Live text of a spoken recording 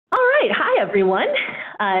right, hi everyone.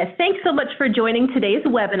 Thanks so much for joining today's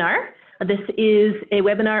webinar. This is a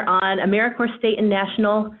webinar on AmeriCorps State and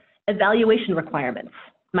National Evaluation Requirements.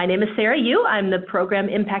 My name is Sarah Yu. I'm the Program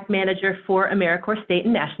Impact Manager for AmeriCorps State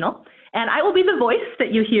and National, and I will be the voice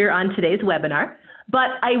that you hear on today's webinar. But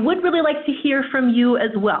I would really like to hear from you as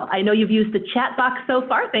well. I know you've used the chat box so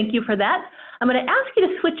far. Thank you for that. I'm going to ask you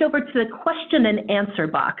to switch over to the question and answer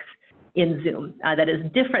box in Zoom. That is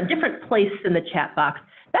different place in the chat box.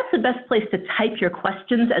 That's the best place to type your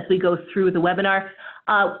questions as we go through the webinar.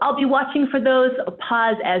 I'll be watching for those. I'll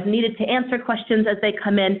pause as needed to answer questions as they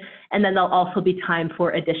come in, and then there'll also be time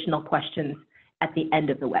for additional questions at the end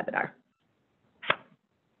of the webinar.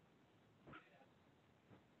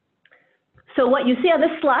 So what you see on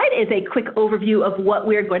this slide is a quick overview of what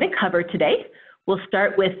we're going to cover today. We'll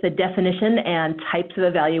start with the definition and types of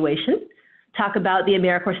evaluation, talk about the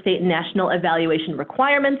AmeriCorps State and National Evaluation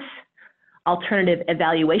Requirements, alternative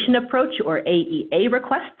evaluation approach or AEA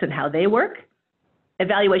requests and how they work,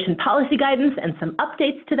 evaluation policy guidance and some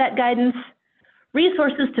updates to that guidance,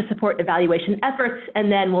 resources to support evaluation efforts,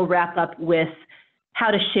 and then we'll wrap up with how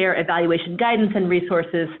to share evaluation guidance and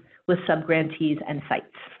resources with subgrantees and sites.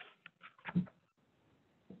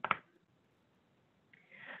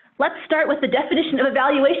 Let's start with the definition of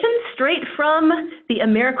evaluation straight from the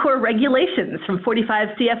AmeriCorps regulations from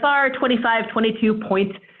 45 CFR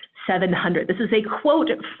 2522.700. This is a quote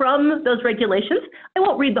from those regulations. I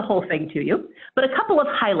won't read the whole thing to you, but a couple of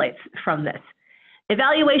highlights from this.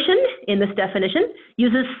 Evaluation, in this definition,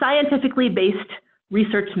 uses scientifically based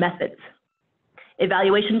research methods.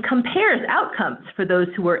 Evaluation compares outcomes for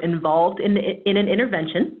those who were involved in an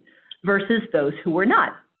intervention versus those who were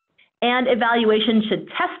not. And evaluation should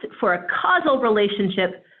test for a causal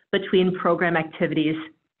relationship between program activities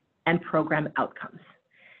and program outcomes.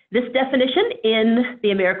 This definition in the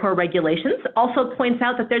AmeriCorps regulations also points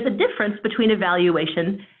out that there's a difference between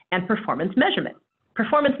evaluation and performance measurement.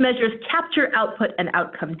 Performance measures capture output and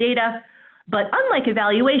outcome data, but unlike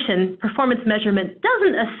evaluation, performance measurement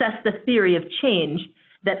doesn't assess the theory of change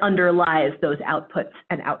that underlies those outputs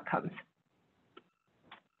and outcomes.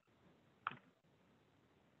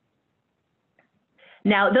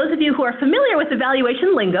 Now, those of you who are familiar with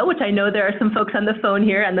evaluation lingo, which I know there are some folks on the phone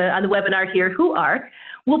here and on the webinar here who are,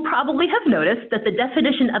 will probably have noticed that the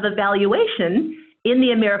definition of evaluation in the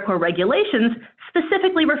AmeriCorps regulations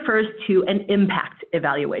specifically refers to an impact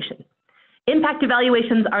evaluation. Impact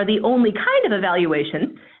evaluations are the only kind of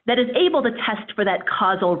evaluation that is able to test for that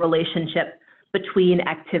causal relationship between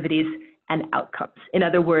activities and outcomes. In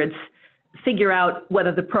other words, figure out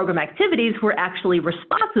whether the program activities were actually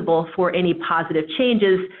responsible for any positive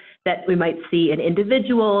changes that we might see in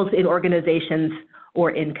individuals, in organizations,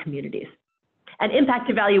 or in communities. And impact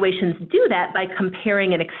evaluations do that by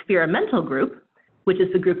comparing an experimental group, which is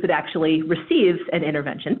the group that actually receives an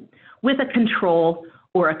intervention, with a control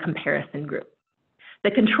or a comparison group.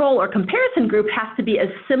 The control or comparison group has to be as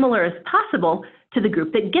similar as possible to the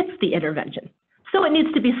group that gets the intervention. So it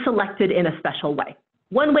needs to be selected in a special way.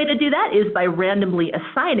 One way to do that is by randomly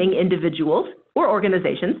assigning individuals or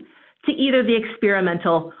organizations to either the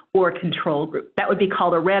experimental or control group. That would be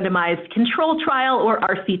called a randomized control trial, or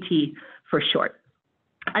RCT for short.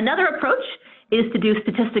 Another approach is to do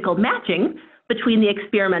statistical matching between the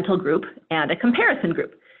experimental group and a comparison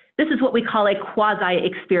group. This is what we call a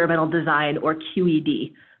quasi-experimental design, or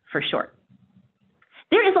QED for short.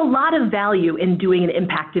 There is a lot of value in doing an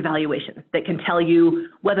impact evaluation that can tell you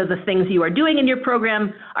whether the things you are doing in your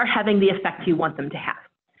program are having the effect you want them to have.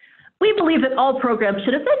 We believe that all programs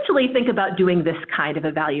should eventually think about doing this kind of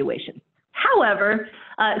evaluation. However,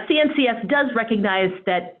 CNCF does recognize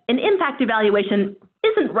that an impact evaluation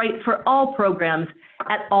isn't right for all programs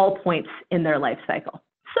at all points in their life cycle.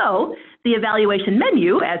 So the evaluation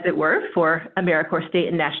menu, as it were, for AmeriCorps State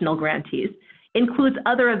and National grantees includes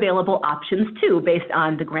other available options too, based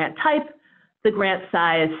on the grant type, the grant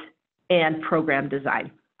size, and program design.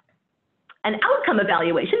 An outcome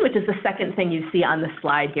evaluation, which is the second thing you see on the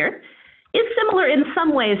slide here, is similar in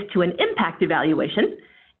some ways to an impact evaluation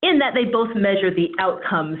in that they both measure the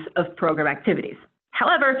outcomes of program activities.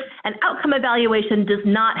 However, an outcome evaluation does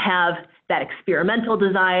not have that experimental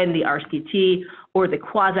design, the RCT, or the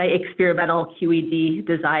quasi-experimental QED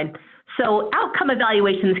design. So outcome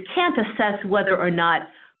evaluations can't assess whether or not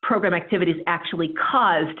program activities actually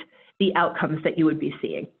caused the outcomes that you would be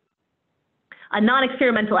seeing. A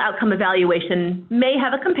non-experimental outcome evaluation may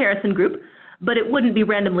have a comparison group, but it wouldn't be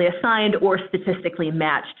randomly assigned or statistically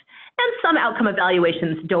matched. And some outcome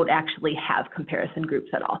evaluations don't actually have comparison groups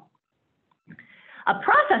at all. A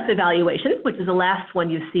process evaluation, which is the last one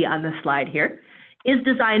you see on the slide here, is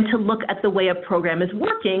designed to look at the way a program is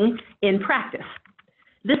working in practice.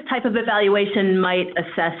 This type of evaluation might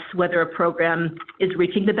assess whether a program is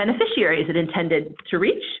reaching the beneficiaries it intended to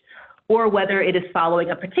reach, or whether it is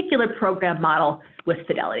following a particular program model with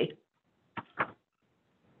fidelity.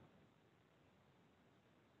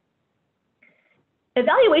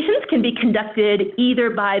 Evaluations can be conducted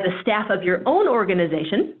either by the staff of your own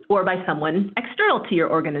organization or by someone external to your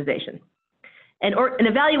organization. An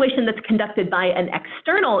evaluation that's conducted by an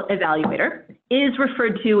external evaluator is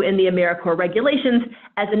referred to in the AmeriCorps regulations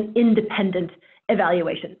as an independent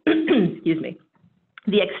evaluation. Excuse me.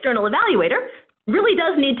 The external evaluator really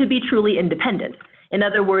does need to be truly independent. In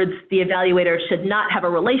other words, the evaluator should not have a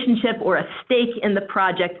relationship or a stake in the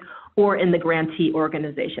project or in the grantee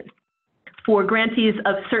organization. For grantees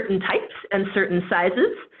of certain types and certain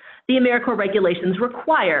sizes, the AmeriCorps regulations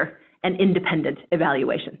require an independent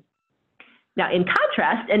evaluation. Now, in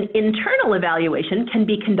contrast, an internal evaluation can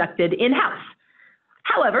be conducted in-house.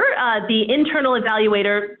 However, the internal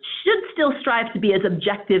evaluator should still strive to be as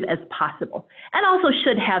objective as possible, and also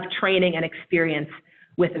should have training and experience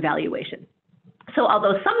with evaluation. So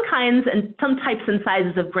although some kinds and some types and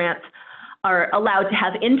sizes of grants are allowed to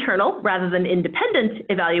have internal rather than independent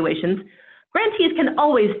evaluations, grantees can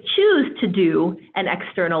always choose to do an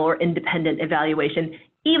external or independent evaluation,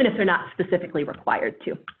 even if they're not specifically required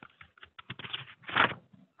to.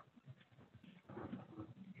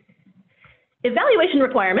 Evaluation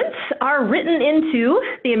requirements are written into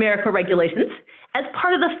the AmeriCorps regulations as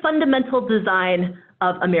part of the fundamental design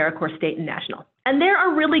of AmeriCorps State and National. And there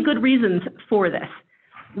are really good reasons for this.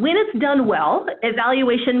 When it's done well,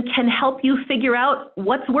 evaluation can help you figure out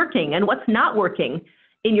what's working and what's not working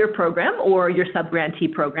in your program or your sub-grantee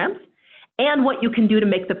programs, and what you can do to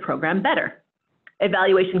make the program better.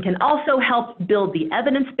 Evaluation can also help build the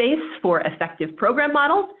evidence base for effective program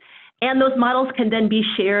models, and those models can then be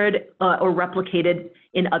shared or replicated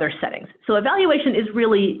in other settings. So evaluation is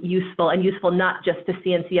really useful, and useful not just to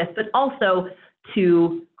CNCS, but also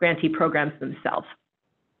to grantee programs themselves.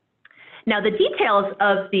 Now, the details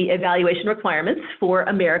of the evaluation requirements for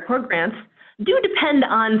AmeriCorps grants do depend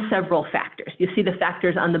on several factors. You see the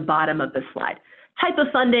factors on the bottom of the slide: type of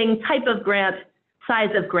funding, type of grant, size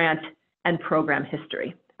of grant, and program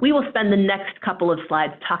history. We will spend the next couple of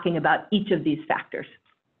slides talking about each of these factors.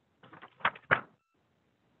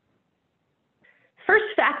 First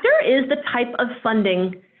factor is the type of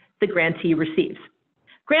funding the grantee receives.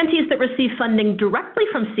 Grantees that receive funding directly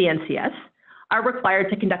from CNCS are required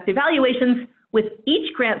to conduct evaluations with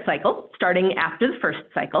each grant cycle, starting after the first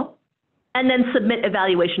cycle, and then submit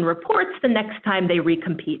evaluation reports the next time they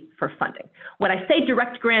recompete for funding. When I say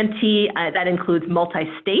direct grantee, that includes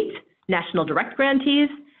multi-state, national direct grantees,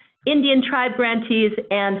 Indian tribe grantees,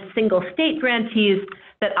 and single state grantees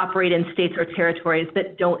that operate in states or territories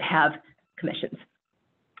that don't have commissions.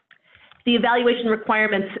 The evaluation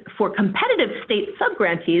requirements for competitive state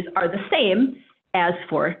sub-grantees are the same as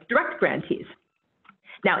for direct grantees.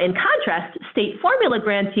 Now, in contrast, state formula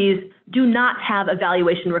grantees do not have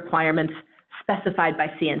evaluation requirements specified by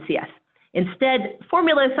CNCS. Instead,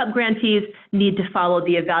 formula sub-grantees need to follow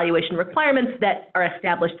the evaluation requirements that are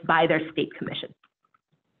established by their state commission.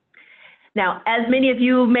 Now, as many of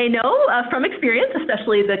you may know from experience,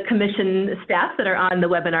 especially the commission staff that are on the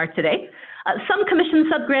webinar today, some commission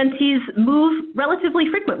sub-grantees move relatively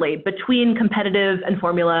frequently between competitive and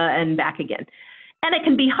formula and back again. And it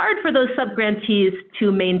can be hard for those sub-grantees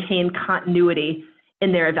to maintain continuity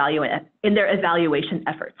in their evaluation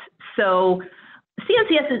efforts. So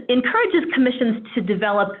CNCS encourages commissions to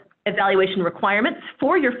develop evaluation requirements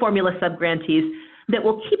for your formula sub-grantees that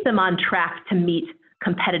will keep them on track to meet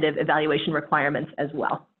competitive evaluation requirements as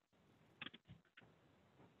well.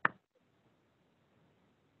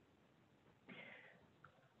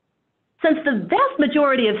 Since the vast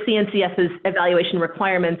majority of CNCS's evaluation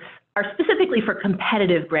requirements are specifically for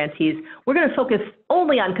competitive grantees, we're going to focus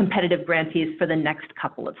only on competitive grantees for the next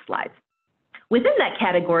couple of slides. Within that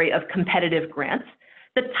category of competitive grants,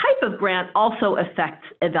 the type of grant also affects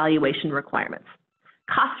evaluation requirements.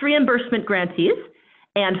 Cost reimbursement grantees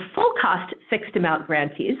and full cost fixed amount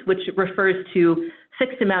grantees, which refers to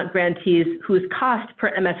fixed amount grantees whose cost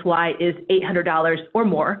per MSY is $800 or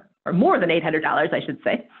more than $800, I should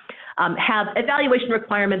say, have evaluation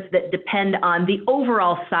requirements that depend on the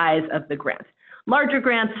overall size of the grant. Larger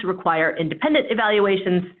grants require independent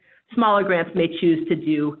evaluations. Smaller grants may choose to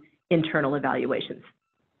do internal evaluations.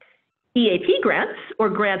 EAP grants, or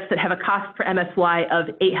grants that have a cost per MSY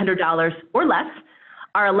of $800 or less,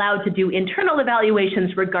 are allowed to do internal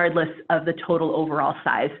evaluations regardless of the total overall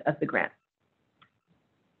size of the grant.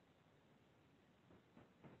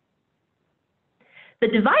 The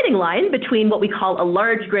dividing line between what we call a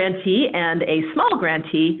large grantee and a small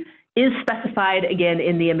grantee is specified again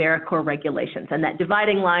in the AmeriCorps regulations, and that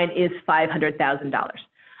dividing line is $500,000.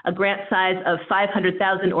 A grant size of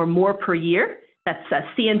 $500,000 or more per year, that's a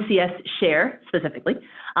CNCS share specifically,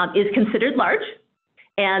 is considered large,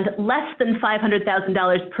 and less than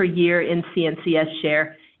 $500,000 per year in CNCS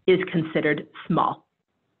share is considered small.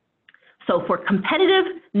 So for competitive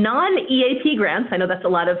non-EAP grants, I know that's a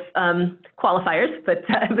lot of qualifiers, but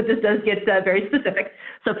this does get very specific.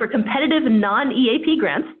 So for competitive non-EAP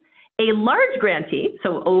grants, a large grantee,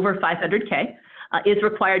 so over 500K, is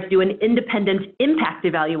required to do an independent impact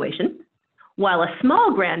evaluation, while a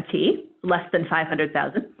small grantee, less than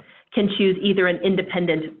 500,000, can choose either an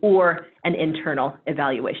independent or an internal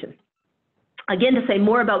evaluation. Again, to say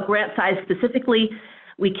more about grant size specifically,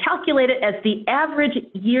 we calculate it as the average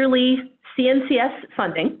yearly CNCS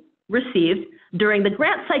funding received during the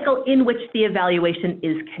grant cycle in which the evaluation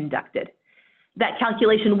is conducted. That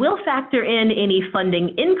calculation will factor in any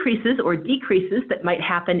funding increases or decreases that might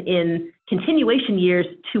happen in continuation years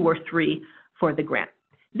 2 or 3 for the grant.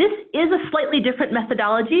 This is a slightly different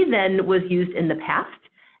methodology than was used in the past,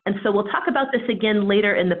 and so we'll talk about this again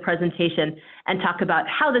later in the presentation and talk about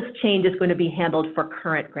how this change is going to be handled for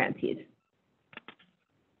current grantees.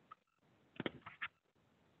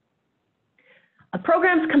 A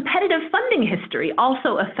program's competitive funding history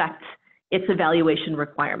also affects its evaluation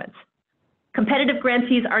requirements. Competitive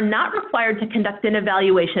grantees are not required to conduct an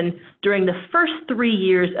evaluation during the first 3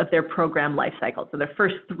 years of their program life cycle, so their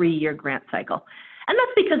first 3-year grant cycle. And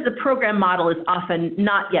that's because the program model is often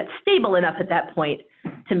not yet stable enough at that point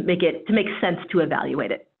to make sense to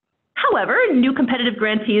evaluate it. However, new competitive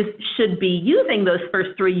grantees should be using those first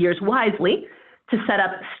 3 years wisely to set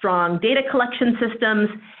up strong data collection systems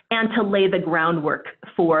and to lay the groundwork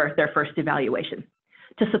for their first evaluation.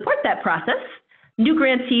 To support that process, new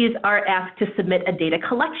grantees are asked to submit a data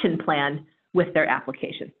collection plan with their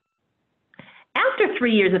application. After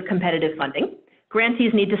 3 years of competitive funding,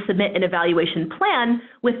 grantees need to submit an evaluation plan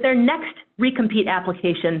with their next recompete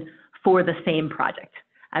application for the same project.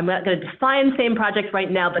 I'm not going to define same project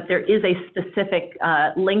right now, but there is a specific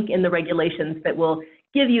link in the regulations that will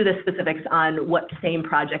give you the specifics on what same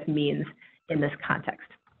project means in this context.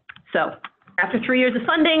 So after 3 years of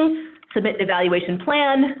funding, submit an evaluation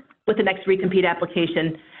plan with the next recompete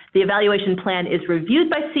application. The evaluation plan is reviewed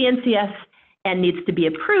by CNCS and needs to be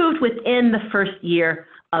approved within the first year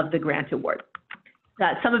of the grant award.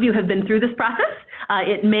 Some of you have been through this process.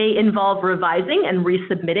 It may involve revising and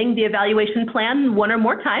resubmitting the evaluation plan 1 or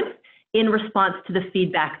more times in response to the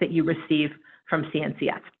feedback that you receive from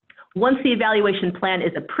CNCS. Once the evaluation plan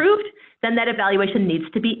is approved, then that evaluation needs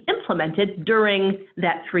to be implemented during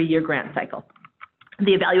that 3-year grant cycle.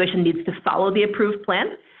 The evaluation needs to follow the approved plan,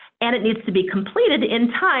 and it needs to be completed in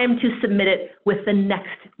time to submit it with the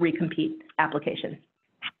next recompete application.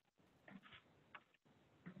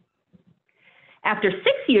 After 6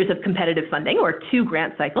 years of competitive funding, or 2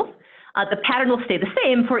 grant cycles, the pattern will stay the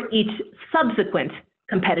same for each subsequent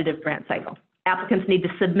competitive grant cycle. Applicants need to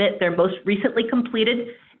submit their most recently completed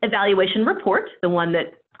evaluation report, the one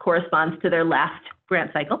that corresponds to their last grant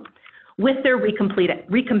cycle, with their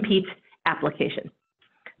recompete application.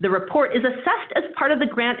 The report is assessed as part of the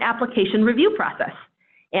grant application review process,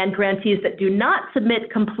 and grantees that do not submit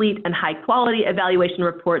complete and high-quality evaluation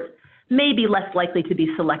reports may be less likely to be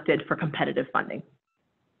selected for competitive funding.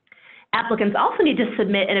 Applicants also need to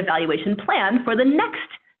submit an evaluation plan for the next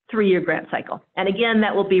 3-year grant cycle, and again,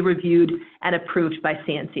 that will be reviewed and approved by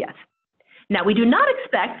CNCS. Now, we do not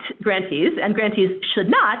expect grantees, and grantees should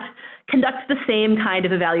not, conduct the same kind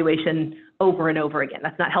of evaluation over and over again.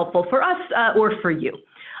 That's not helpful for us or for you.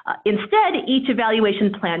 Instead, each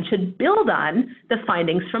evaluation plan should build on the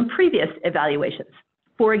findings from previous evaluations.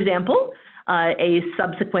 For example, a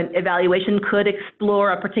subsequent evaluation could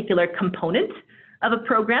explore a particular component of a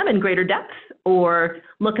program in greater depth, or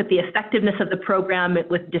look at the effectiveness of the program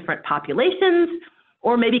with different populations,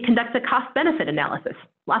 or maybe conduct a cost-benefit analysis.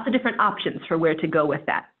 Lots of different options for where to go with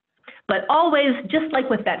that. But always, just like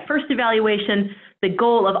with that first evaluation, the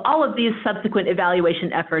goal of all of these subsequent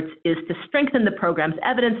evaluation efforts is to strengthen the program's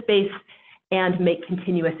evidence base and make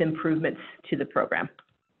continuous improvements to the program.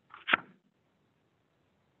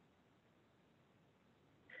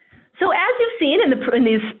 So as you've seen in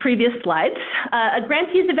these previous slides, a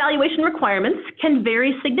grantee's evaluation requirements can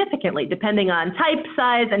vary significantly depending on type,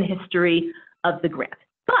 size, and history of the grant.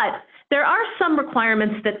 But there are some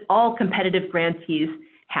requirements that all competitive grantees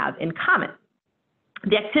have in common.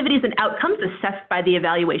 The activities and outcomes assessed by the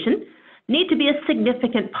evaluation need to be a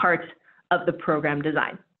significant part of the program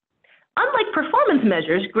design. Unlike performance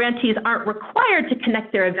measures, grantees aren't required to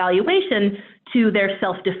connect their evaluation to their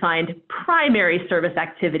self-defined primary service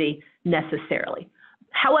activity necessarily.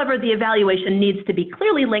 However, the evaluation needs to be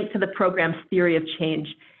clearly linked to the program's theory of change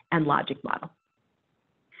and logic model.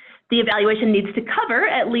 The evaluation needs to cover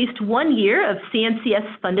at least 1 year of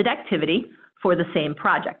CNCS-funded activity for the same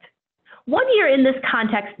project. 1 year in this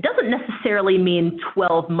context doesn't necessarily mean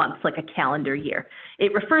 12 months like a calendar year.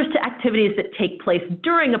 It refers to activities that take place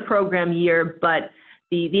during a program year, but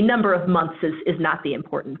the number of months is not the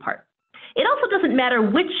important part. It also doesn't matter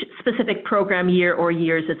which specific program year or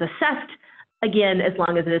years is assessed, again, as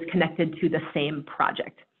long as it is connected to the same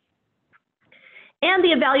project. And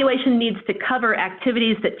the evaluation needs to cover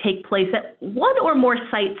activities that take place at one or more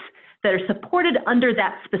sites that are supported under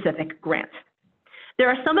that specific grant. There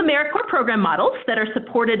are some AmeriCorps program models that are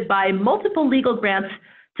supported by multiple legal grants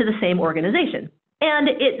to the same organization. And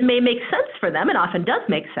it may make sense for them, and often does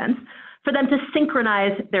make sense, for them to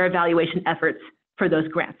synchronize their evaluation efforts for those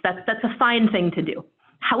grants. That's a fine thing to do.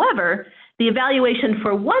 However, the evaluation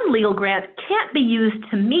for one legal grant can't be used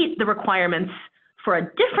to meet the requirements for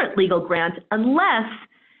a different legal grant unless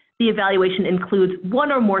the evaluation includes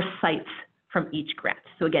one or more sites from each grant.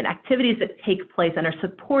 So again, activities that take place and are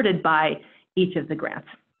supported by each of the grants.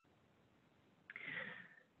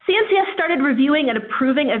 CNCS started reviewing and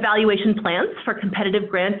approving evaluation plans for competitive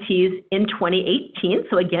grantees in 2018.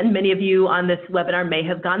 So again, many of you on this webinar may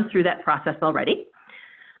have gone through that process already.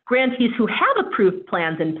 Grantees who have approved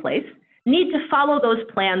plans in place need to follow those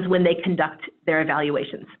plans when they conduct their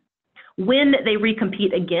evaluations. When they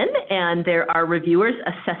recompete again and there are reviewers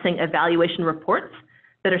assessing evaluation reports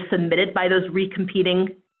that are submitted by those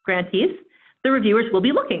recompeting grantees, the reviewers will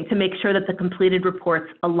be looking to make sure that the completed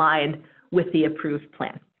reports align with the approved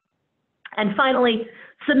plan. And finally,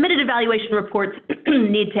 submitted evaluation reports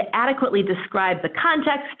need to adequately describe the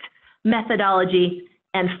context, methodology,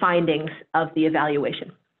 and findings of the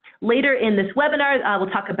evaluation. Later in this webinar,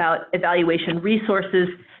 we'll talk about evaluation resources.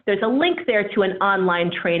 There's a link there to an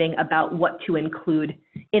online training about what to include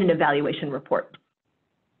in an evaluation report.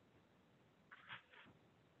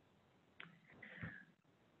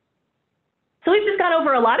 So we've just gone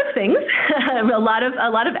over a lot of things, a lot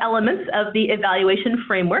of elements of the evaluation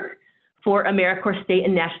framework for AmeriCorps state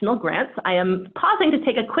and national grants. I am pausing to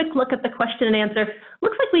take a quick look at the question and answer.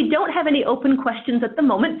 Looks like we don't have any open questions at the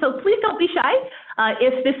moment, so please don't be shy.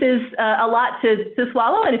 If this is a lot to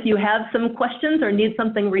swallow, and if you have some questions or need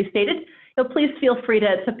something restated, please feel free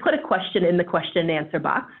to put a question in the question and answer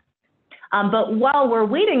box. But while we're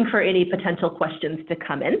waiting for any potential questions to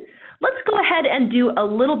come in, let's go ahead and do a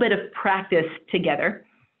little bit of practice together,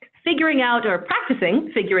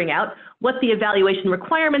 practicing figuring out what the evaluation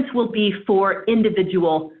requirements will be for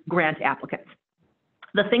individual grant applicants.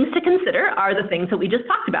 The things to consider are the things that we just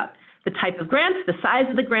talked about: the type of grant, the size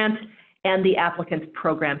of the grant, and the applicant's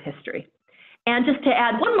program history. And just to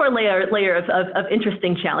add one more layer of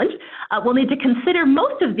interesting challenge, we'll need to consider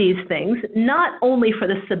most of these things, not only for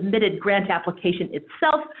the submitted grant application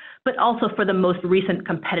itself, but also for the most recent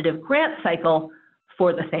competitive grant cycle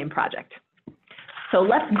for the same project. So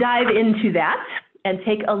let's dive into that and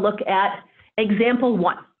take a look at example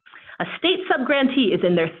 1. A state subgrantee is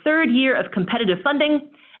in their 3rd year of competitive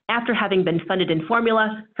funding after having been funded in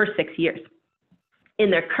formula for 6 years.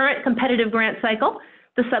 In their current competitive grant cycle,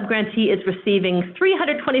 the subgrantee is receiving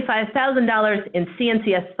 $325,000 in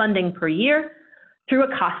CNCS funding per year through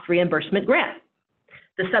a cost reimbursement grant.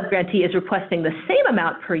 The subgrantee is requesting the same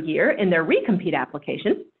amount per year in their recompete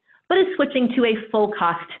application, but is switching to a full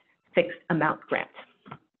cost fixed amount grant.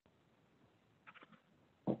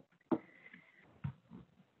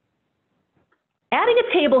 Adding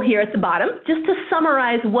a table here at the bottom, just to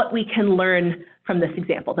summarize what we can learn from this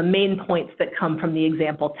example, the main points that come from the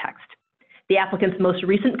example text. The applicant's most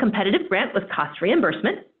recent competitive grant was cost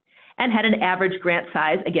reimbursement and had an average grant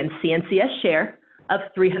size, again, CNCS share, of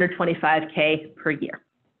 $325K per year.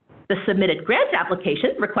 The submitted grant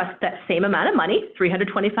application requests that same amount of money,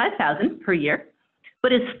 $325,000 per year,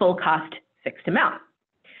 but is full cost fixed amount.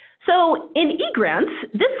 So in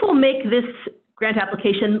eGrants, this will make this grant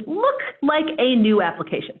application look like a new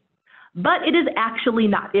application, but it is actually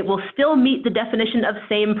not. It will still meet the definition of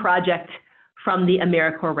same project from the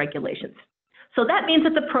AmeriCorps regulations. So that means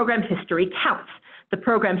that the program history counts. The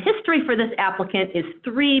program history for this applicant is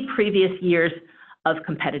 3 previous years of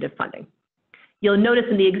competitive funding. You'll notice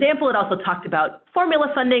in the example, it also talked about formula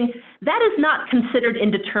funding. That is not considered in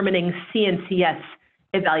determining CNCS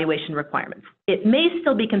evaluation requirements. It may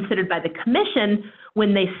still be considered by the commission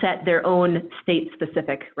when they set their own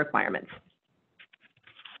state-specific requirements.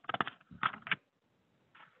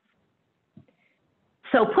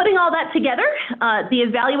 So putting all that together, the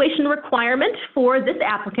evaluation requirement for this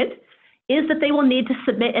applicant is that they will need to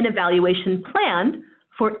submit an evaluation plan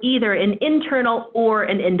for either an internal or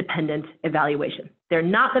an independent evaluation. They're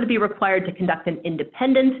not going to be required to conduct an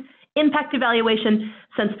independent impact evaluation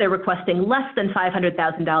since they're requesting less than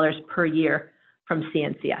 $500,000 per year from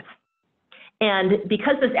CNCF. And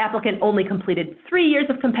because this applicant only completed 3 years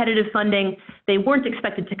of competitive funding, they weren't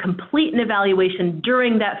expected to complete an evaluation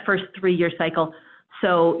during that first 3-year cycle,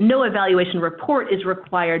 so no evaluation report is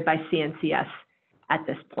required by CNCS at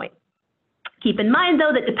this point. Keep in mind,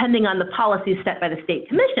 though, that depending on the policies set by the State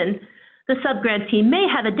Commission, the subgrantee may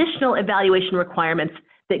have additional evaluation requirements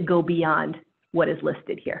that go beyond what is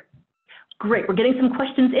listed here. Great, we're getting some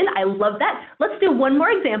questions in. I love that. Let's do one more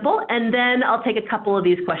example, and then I'll take a couple of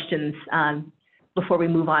these questions before we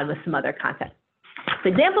move on with some other content. So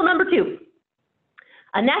example number 2.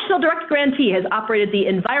 A national direct grantee has operated the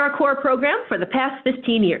EnviroCorps program for the past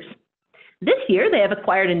 15 years. This year, they have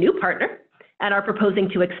acquired a new partner and are proposing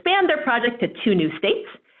to expand their project to 2 new states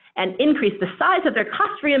and increase the size of their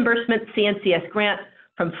cost reimbursement CNCS grant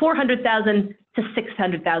from $400,000 to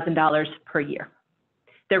 $600,000 per year.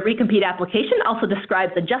 Their recompete application also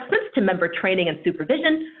describes adjustments to member training and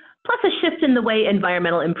supervision, plus a shift in the way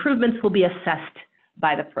environmental improvements will be assessed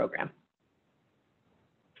by the program.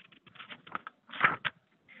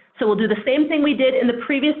 So we'll do the same thing we did in the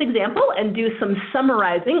previous example and do some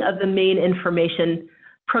summarizing of the main information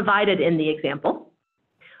provided in the example.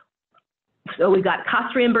 So we've got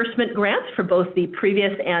cost reimbursement grants for both the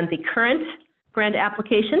previous and the current grant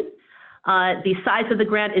application. The size of the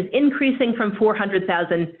grant is increasing from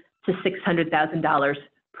 $400,000 to $600,000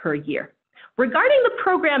 per year. Regarding the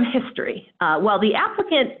program history, while the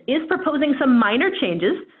applicant is proposing some minor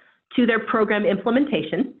changes to their program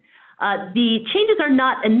implementation, the changes are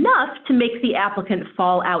not enough to make the applicant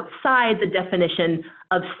fall outside the definition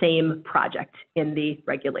of same project in the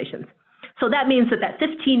regulations. So that means that that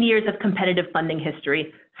 15 years of competitive funding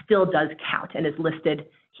history still does count and is listed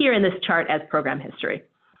here in this chart as program history.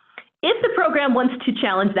 If the program wants to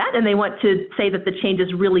challenge that and they want to say that the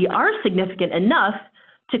changes really are significant enough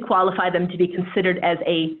to qualify them to be considered as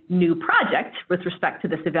a new project with respect to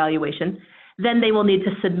this evaluation, then they will need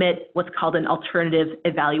to submit what's called an alternative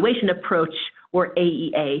evaluation approach, or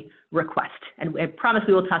AEA, request. And I promise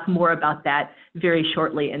we will talk more about that very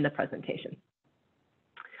shortly in the presentation.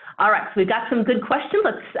 All right, so we've got some good questions.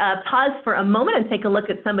 Let's pause for a moment and take a look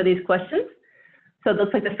at some of these questions. So it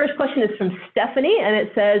looks like the first question is from Stephanie, and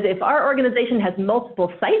it says, if our organization has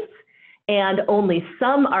multiple sites and only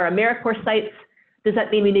some are AmeriCorps sites, does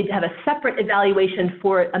that mean we need to have a separate evaluation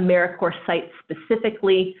for AmeriCorps sites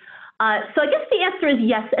specifically? So I guess the answer is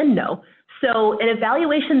yes and no. So an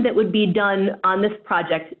evaluation that would be done on this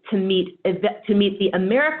project to meet the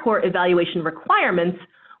AmeriCorps evaluation requirements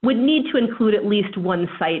would need to include at least one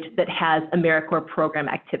site that has AmeriCorps program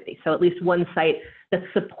activity. So at least one site that's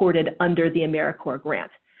supported under the AmeriCorps grant.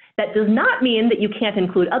 That does not mean that you can't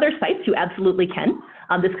include other sites. You absolutely can.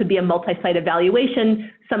 This could be a multi-site evaluation.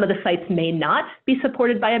 Some of the sites may not be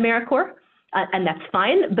supported by AmeriCorps, and that's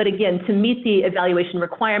fine. But again, to meet the evaluation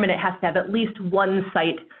requirement, it has to have at least one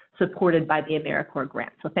site supported by the AmeriCorps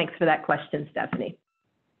grant. So thanks for that question, Stephanie.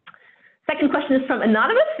 Second question is from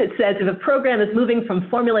Anonymous. It says, if a program is moving from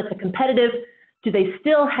formula to competitive, do they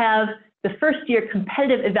still have the first year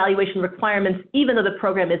competitive evaluation requirements, even though the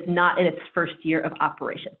program is not in its first year of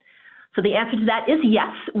operation? So the answer to that is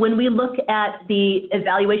yes. When we look at the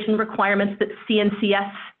evaluation requirements that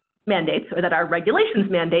CNCS mandates, or that our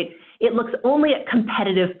regulations mandate, it looks only at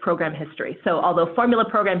competitive program history. So although formula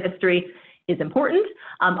program history is important,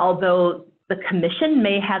 although the commission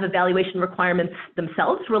may have evaluation requirements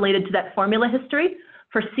themselves related to that formula history,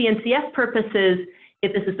 for CNCF purposes,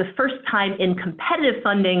 if this is the first time in competitive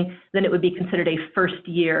funding, then it would be considered a first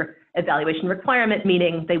year evaluation requirement,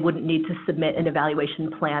 meaning they wouldn't need to submit an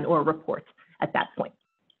evaluation plan or report at that point.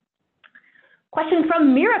 Question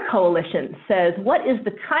from Mira Coalition says, what is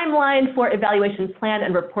the timeline for evaluation plan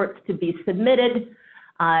and reports to be submitted?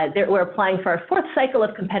 We're applying for our 4th cycle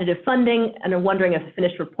of competitive funding and are wondering if the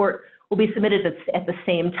finished report will be submitted at the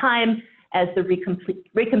same time as the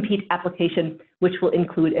recompete application, which will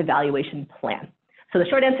include evaluation plan. So the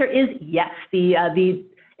short answer is yes.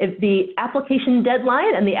 If the application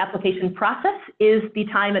deadline and the application process is the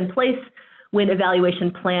time and place when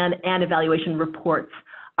evaluation plan and evaluation reports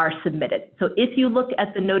are submitted. So if you look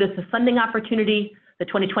at the notice of funding opportunity, the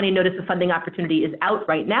 2020 notice of funding opportunity is out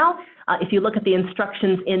right now. If you look at the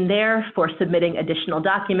instructions in there for submitting additional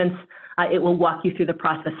documents, it will walk you through the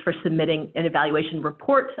process for submitting an evaluation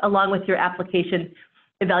report along with your application.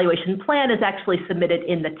 evaluation plan is actually submitted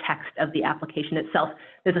in the text of the application itself.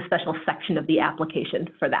 There's a special section of the application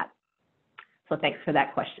for that. So thanks for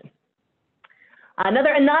that question.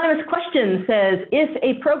 Another anonymous question says, if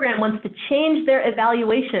a program wants to change their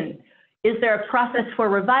evaluation, is there a process for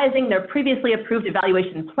revising their previously approved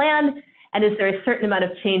evaluation plan? And is there a certain amount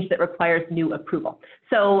of change that requires new approval?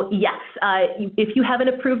 So yes, if you have an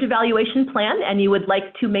approved evaluation plan and you would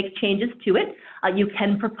like to make changes to it, you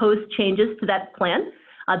can propose changes to that plan.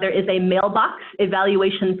 There is a mailbox,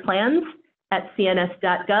 evaluation plans, at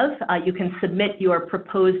cns.gov. You can submit your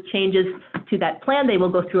proposed changes to that plan. They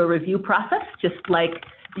will go through a review process, just like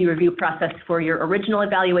the review process for your original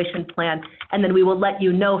evaluation plan. And then we will let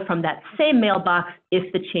you know from that same mailbox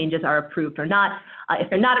if the changes are approved or not. If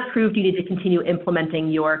they're not approved, you need to continue implementing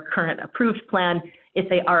your current approved plan. If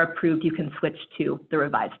they are approved, you can switch to the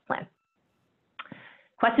revised plan.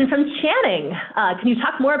 Question from Channing. Can you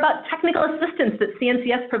talk more about technical assistance that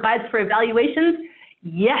CNCS provides for evaluations?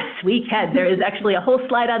 Yes, we can. There is actually a whole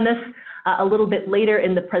slide on this a little bit later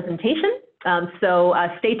in the presentation. So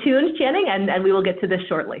stay tuned, Channing, and we will get to this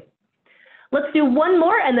shortly. Let's do one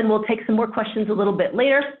more, and then we'll take some more questions a little bit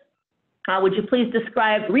later. Would you please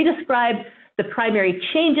redescribe the primary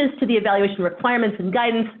changes to the evaluation requirements and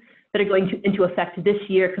guidance that are going into effect this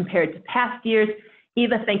year compared to past years?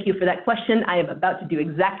 Eva, thank you for that question. I am about to do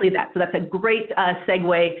exactly that. So that's a great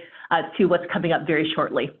segue to what's coming up very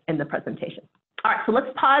shortly in the presentation. All right, so let's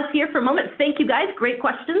pause here for a moment. Thank you guys, great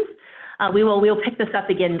questions. We'll pick this up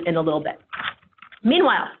again in a little bit.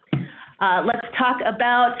 Meanwhile, let's talk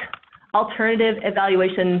about alternative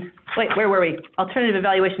evaluation. Wait, where were we? Alternative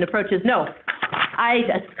evaluation approaches. No, I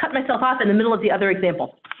just cut myself off in the middle of the other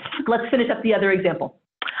example. Let's finish up the other example.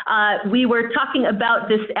 We were talking about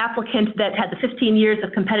this applicant that had the 15 years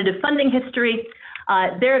of competitive funding history.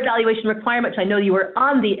 Their evaluation requirement, which I know you were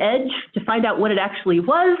on the edge to find out what it actually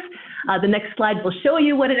was. The next slide will show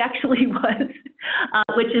you what it actually was,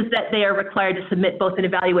 which is that they are required to submit both an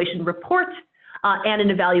evaluation report and an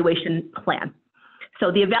evaluation plan.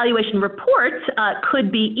 So the evaluation report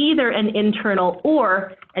could be either an internal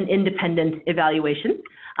or an independent evaluation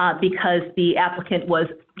because the applicant was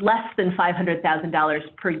less than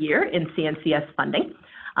 $500,000 per year in CNCS funding.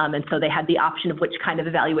 And so they had the option of which kind of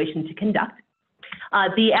evaluation to conduct.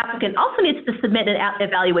 The applicant also needs to submit an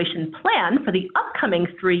evaluation plan for the upcoming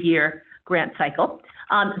 3-year grant cycle.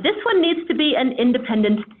 This one needs to be an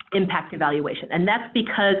independent impact evaluation, and that's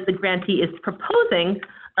because the grantee is proposing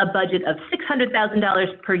a budget of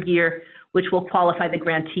 $600,000 per year, which will qualify the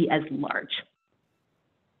grantee as large.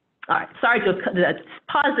 All right, sorry to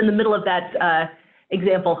pause in the middle of that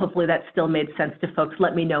example. Hopefully that still made sense to folks.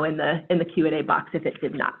 Let me know in the Q&A box if it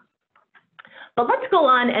did not. But let's go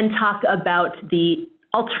on and talk about the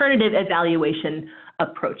alternative evaluation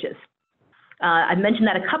approaches. I've mentioned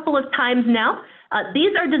that a couple of times now.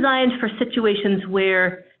 These are designed for situations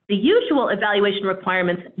where the usual evaluation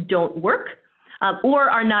requirements don't work or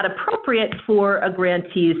are not appropriate for a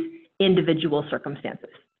grantee's individual circumstances.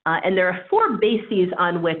 And there are 4 bases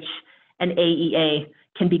on which an AEA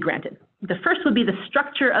can be granted. The first would be the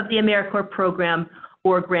structure of the AmeriCorps program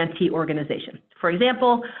or grantee organization. For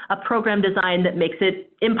example, a program design that makes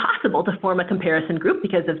it impossible to form a comparison group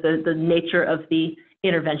because of the nature of the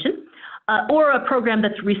intervention, or a program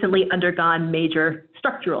that's recently undergone major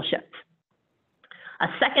structural shifts. A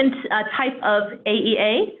second type of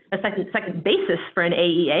AEA, a second basis for an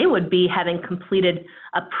AEA would be having completed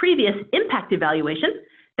a previous impact evaluation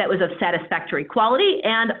that was of satisfactory quality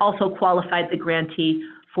and also qualified the grantee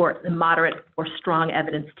for the moderate or strong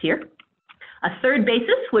evidence tier. A third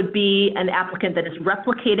basis would be an applicant that is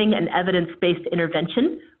replicating an evidence-based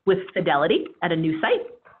intervention with fidelity at a new site.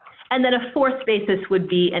 And then a fourth basis would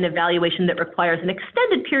be an evaluation that requires an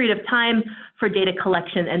extended period of time for data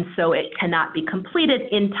collection, and so it cannot be completed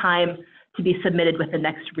in time to be submitted with the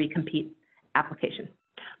next recompete application.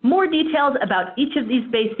 More details about each of these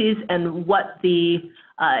bases and what the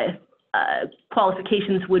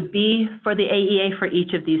qualifications would be for the AEA for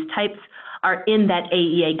each of these types are in that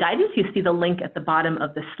AEA guidance. You see the link at the bottom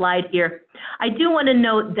of the slide here. I do want to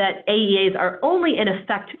note that AEAs are only in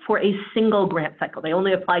effect for a single grant cycle. They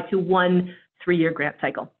only apply to one 3-year grant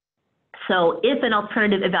cycle. So if an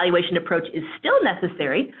alternative evaluation approach is still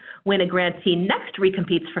necessary when a grantee next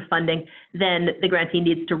recompetes for funding, then the grantee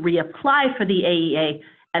needs to reapply for the AEA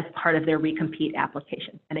as part of their recompete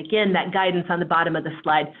application. And again, that guidance on the bottom of the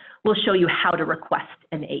slide will show you how to request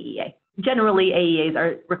an AEA. Generally, AEAs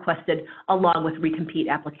are requested along with recompete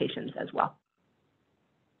applications as well.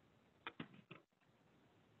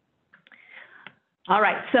 All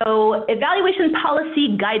right, so evaluation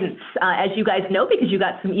policy guidance. As you guys know, because you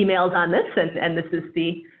got some emails on this, and this is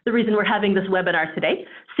the reason we're having this webinar today,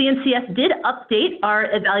 CNCF did update our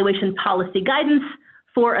evaluation policy guidance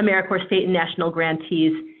for AmeriCorps state and national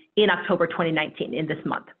grantees in October 2019, in this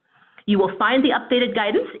month. You will find the updated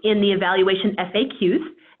guidance in the evaluation FAQs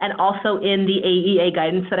and also in the AEA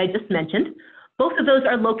guidance that I just mentioned. Both of those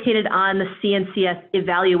are located on the CNCF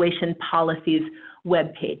evaluation policies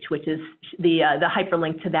webpage, which is the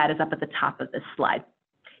hyperlink to that is up at the top of this slide.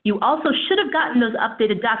 You also should have gotten those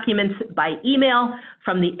updated documents by email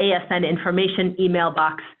from the ASN information email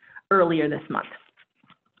box earlier this month.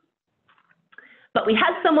 But we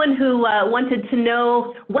had someone who wanted to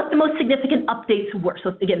know what the most significant updates were. So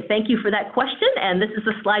again, thank you for that question, and this is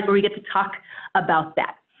the slide where we get to talk about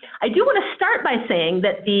that. I do want to start by saying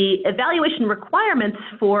that the evaluation requirements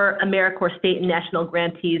for AmeriCorps state and national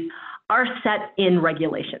grantees are set in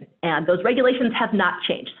regulation, and those regulations have not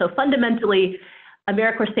changed. So fundamentally,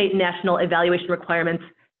 AmeriCorps state and national evaluation requirements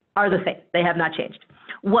are the same. They have not changed.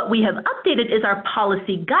 What we have updated is our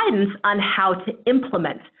policy guidance on how to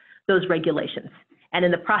implement those regulations. And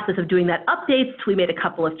in the process of doing that updates, we made a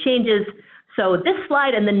couple of changes. So this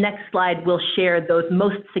slide and the next slide will share those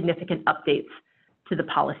most significant updates to the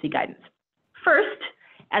policy guidance. First,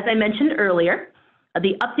 as I mentioned earlier,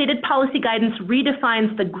 the updated policy guidance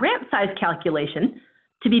redefines the grant size calculation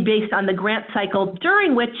to be based on the grant cycle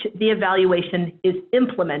during which the evaluation is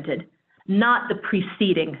implemented, not the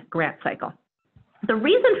preceding grant cycle. The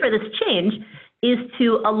reason for this change is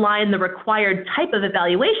to align the required type of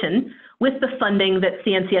evaluation with the funding that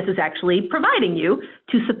CNCS is actually providing you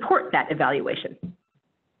to support that evaluation.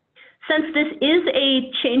 Since this is a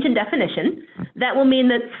change in definition, that will mean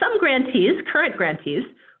that some grantees, current grantees,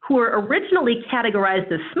 who were originally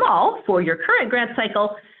categorized as small for your current grant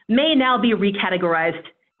cycle may now be recategorized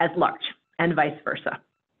as large, and vice versa.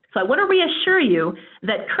 So I want to reassure you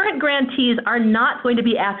that current grantees are not going to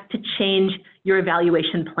be asked to change your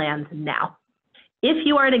evaluation plans now. If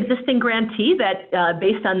you are an existing grantee that,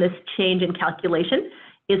 based on this change in calculation,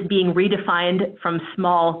 is being redefined from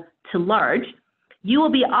small to large, you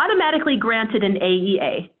will be automatically granted an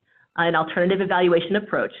AEA, an alternative evaluation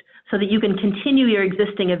approach, so that you can continue your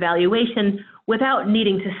existing evaluation without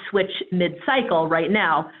needing to switch mid-cycle right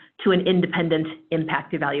now to an independent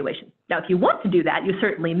impact evaluation. Now, if you want to do that, you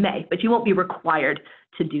certainly may, but you won't be required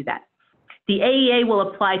to do that. The AEA will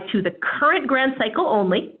apply to the current grant cycle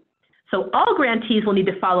only, so all grantees will need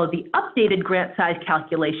to follow the updated grant size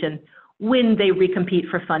calculation when they recompete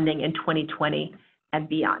for funding in 2020 and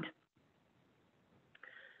beyond.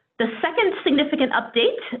 The second significant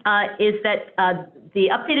update is that the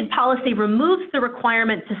updated policy removes the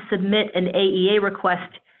requirement to submit an AEA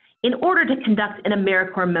request in order to conduct an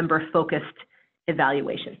AmeriCorps member-focused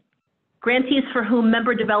evaluation. Grantees for whom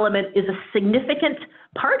member development is a significant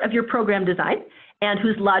part of your program design and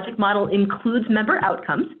whose logic model includes member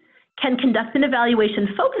outcomes can conduct an evaluation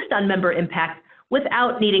focused on member impact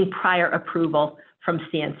without needing prior approval from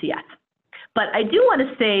CNCF. But I do want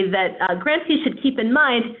to say that grantees should keep in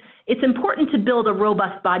mind it's important to build a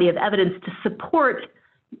robust body of evidence to support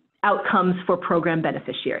outcomes for program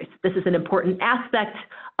beneficiaries. This is an important aspect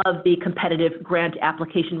of the competitive grant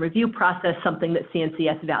application review process, something that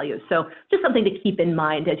CNCS values. So just something to keep in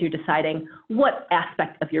mind as you're deciding what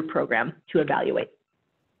aspect of your program to evaluate.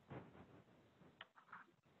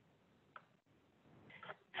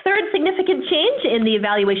 Third significant change in the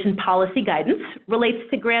evaluation policy guidance relates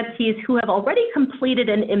to grantees who have already completed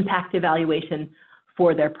an impact evaluation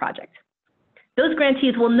for their project. Those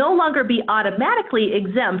grantees will no longer be automatically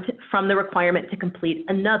exempt from the requirement to complete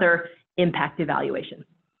another impact evaluation.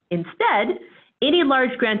 Instead, any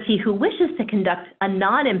large grantee who wishes to conduct a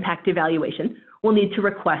non-impact evaluation will need to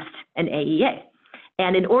request an AEA.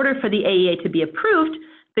 And in order for the AEA to be approved,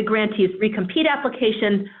 the grantee's recompete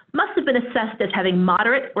application must have been assessed as having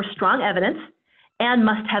moderate or strong evidence and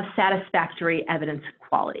must have satisfactory evidence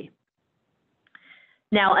quality.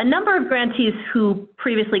 Now, a number of grantees who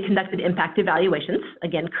previously conducted impact evaluations,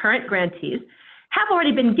 again, current grantees, have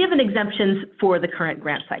already been given exemptions for the current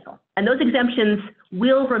grant cycle. And those exemptions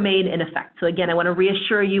will remain in effect. So again, I want to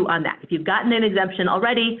reassure you on that. If you've gotten an exemption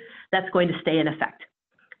already, that's going to stay in effect.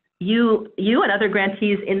 You and other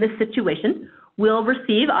grantees in this situation will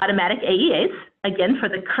receive automatic AEAs, again, for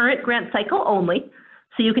the current grant cycle only,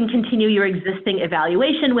 so you can continue your existing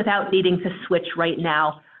evaluation without needing to switch right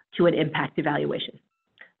now to an impact evaluation.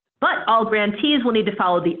 But all grantees will need to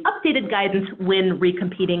follow the updated guidance when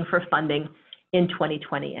recompeting for funding in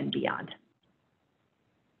 2020 and beyond.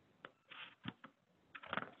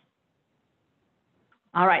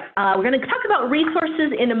 All right, we're going to talk about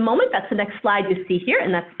resources in a moment. That's the next slide you see here,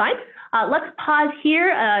 and that's fine. Let's pause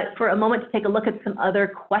here for a moment to take a look at some other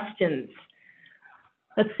questions.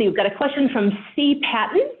 Let's see, we've got a question from C.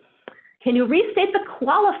 Patton. Can you restate the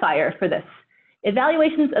qualifier for this?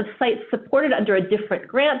 Evaluations of sites supported under a different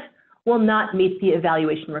grant will not meet the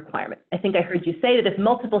evaluation requirement. I think I heard you say that if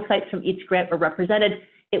multiple sites from each grant were represented,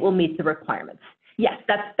 it will meet the requirements. Yes,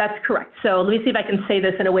 that's correct. So let me see if I can say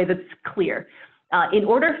this in a way that's clear. In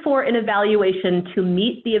order for an evaluation to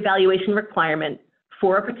meet the evaluation requirement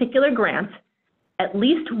for a particular grant, at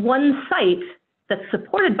least one site that's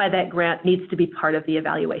supported by that grant needs to be part of the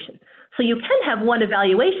evaluation. So you can have one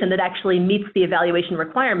evaluation that actually meets the evaluation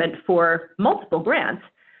requirement for multiple grants,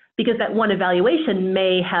 because that one evaluation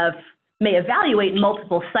may evaluate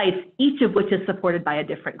multiple sites, each of which is supported by a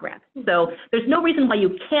different grant. So there's no reason why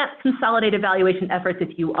you can't consolidate evaluation efforts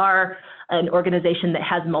if you are an organization that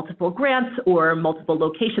has multiple grants or multiple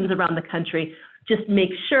locations around the country. Just make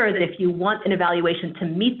sure that if you want an evaluation to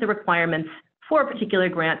meet the requirements for a particular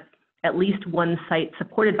grant, at least one site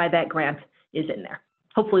supported by that grant is in there.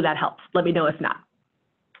 Hopefully that helps. Let me know if not.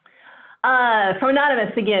 From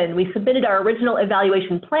Anonymous again, we submitted our original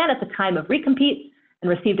evaluation plan at the time of recompete and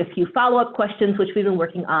received a few follow-up questions which we've been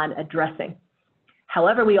working on addressing.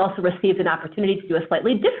 However, we also received an opportunity to do a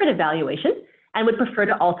slightly different evaluation and would prefer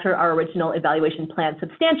to alter our original evaluation plan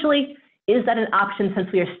substantially. Is that an option since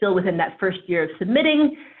we are still within that first year of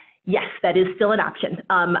submitting? Yes, that is still an option.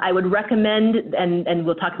 I would recommend, and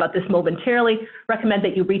we'll talk about this momentarily, recommend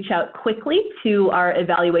that you reach out quickly to our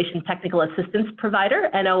evaluation technical assistance provider,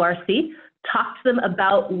 NORC, talk to them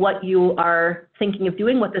about what you are thinking of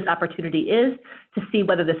doing, what this opportunity is, to see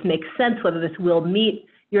whether this makes sense, whether this will meet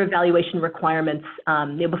your evaluation requirements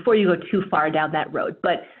before you go too far down that road.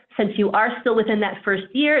 But since you are still within that first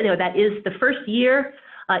year, that is the first year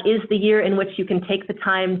is the year in which you can take the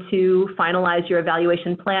time to finalize your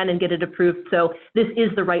evaluation plan and get it approved. So this is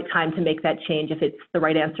the right time to make that change if it's the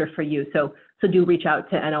right answer for you. So do reach out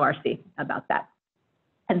to NORC about that.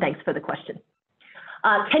 And thanks for the question.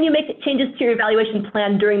 Can you make changes to your evaluation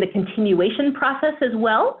plan during the continuation process as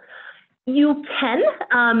well? You can,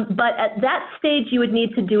 but at that stage, you would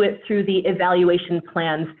need to do it through the evaluation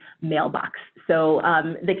plan's mailbox. So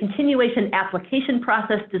the continuation application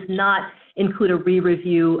process does not include a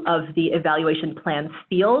re-review of the evaluation plans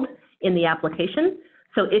field in the application.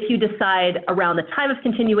 So if you decide around the time of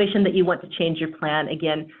continuation that you want to change your plan,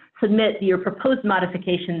 again, submit your proposed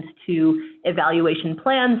modifications to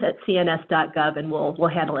evaluationplans@cns.gov and we'll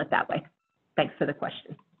handle it that way. Thanks for the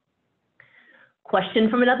question. Question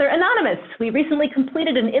from another anonymous. We recently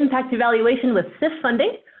completed an impact evaluation with CIF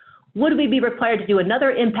funding. Would we be required to do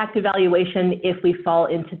another impact evaluation if we fall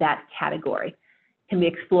into that category? Can we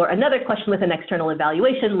explore another question with an external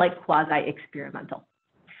evaluation like quasi-experimental?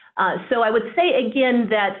 So I would say again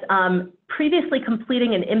that previously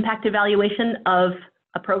completing an impact evaluation of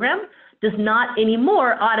a program does not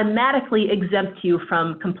anymore automatically exempt you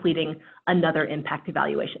from completing another impact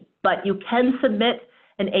evaluation. But you can submit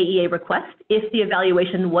an AEA request if the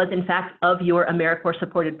evaluation was in fact of your AmeriCorps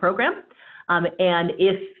supported program. And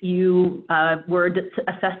if you were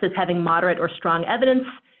assessed as having moderate or strong evidence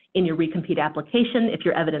in your recompete application, if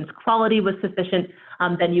your evidence quality was sufficient,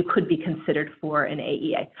 then you could be considered for an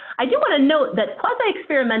AEA. I do want to note that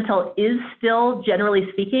quasi-experimental is still,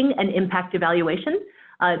 generally speaking, an impact evaluation.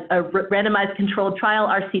 A randomized controlled trial,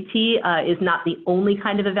 RCT, is not the only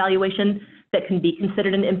kind of evaluation that can be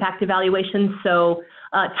considered an impact evaluation. So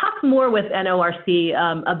talk more with NORC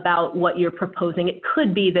about what you're proposing. It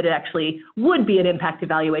could be that it actually would be an impact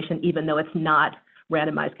evaluation, even though it's not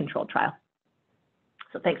randomized controlled trial.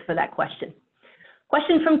 So thanks for that question.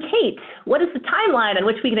 Question from Kate. What is the timeline on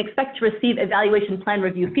which we can expect to receive evaluation plan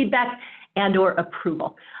review feedback and/or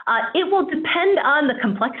approval? It will depend on the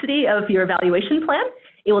complexity of your evaluation plan.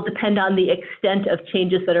 It will depend on the extent of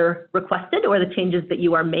changes that are requested or the changes that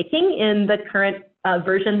you are making in the current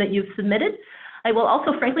version that you've submitted. It will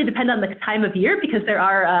also frankly depend on the time of year because there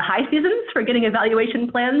are high seasons for getting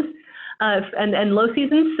evaluation plans and low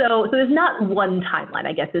seasons. So there's not one timeline,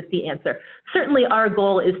 I guess is the answer. Certainly our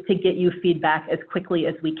goal is to get you feedback as quickly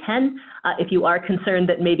as we can. If you are concerned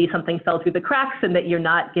that maybe something fell through the cracks and that you're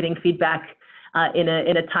not getting feedback in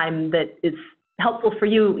a time that is helpful for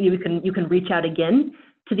you, you can reach out again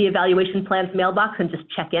to the evaluation plans mailbox and just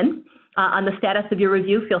check in on the status of your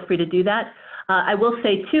review. Feel free to do that. I will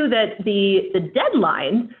say too that the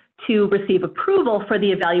deadline to receive approval for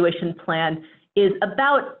the evaluation plan is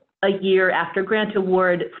about a year after grant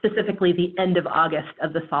award, specifically the end of August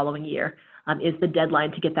of the following year is the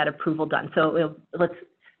deadline to get that approval done. So let's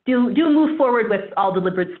do move forward with all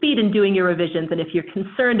deliberate speed in doing your revisions. And if you're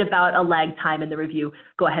concerned about a lag time in the review,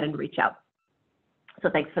 go ahead and reach out. So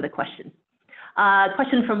thanks for the question.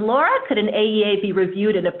 Question from Laura, could an AEA be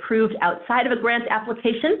reviewed and approved outside of a grant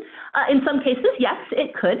application? In some cases, yes,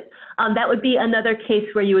 it could. That would be another case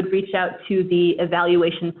where you would reach out to the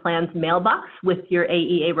evaluation plans mailbox with your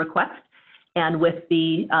AEA request and with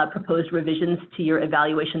the proposed revisions to your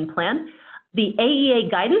evaluation plan. The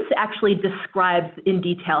AEA guidance actually describes in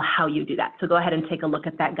detail how you do that. So go ahead and take a look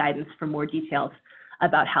at that guidance for more details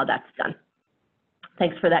about how that's done.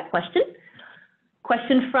 Thanks for that question.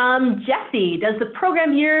 Question from Jesse, does the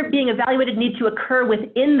program year being evaluated need to occur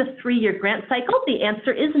within the 3-year grant cycle? The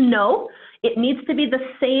answer is no. It needs to be the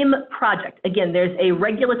same project. Again, there's a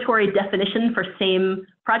regulatory definition for same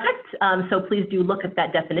project, so please do look at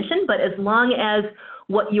that definition. But as long as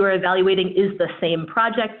what you are evaluating is the same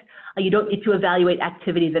project, you don't need to evaluate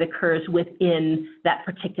activity that occurs within that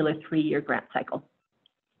particular 3-year grant cycle.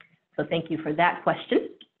 So thank you for that question.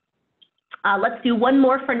 Let's do one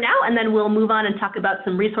more for now, and then we'll move on and talk about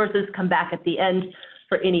some resources, come back at the end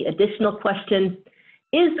for any additional questions.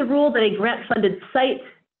 Is the rule that a grant-funded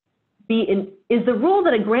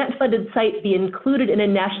site be included in a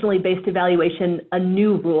nationally based evaluation a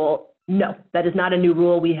new rule? No, that is not a new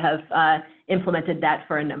rule. We have implemented that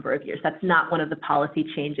for a number of years. That's not one of the policy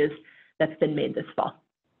changes that's been made this fall.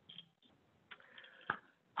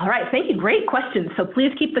 All right, thank you. Great questions. So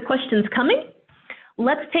please keep the questions coming.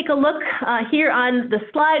 Let's take a look here on the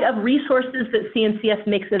slide of resources that CNCF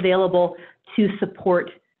makes available to support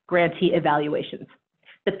grantee evaluations.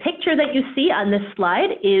 The picture that you see on this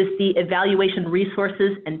slide is the evaluation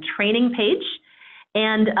resources and training page.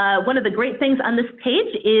 And one of the great things on this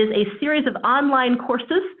page is a series of online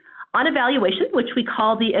courses on evaluation, which we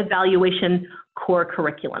call the Evaluation Core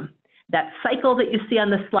Curriculum. That cycle that you see on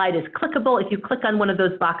the slide is clickable. If you click on one of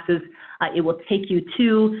those boxes, it will take you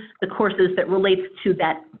to the courses that relates to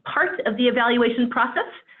that part of the evaluation process.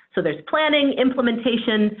 So there's planning,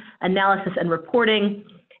 implementation, analysis and reporting,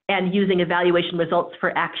 and using evaluation results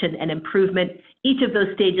for action and improvement. Each of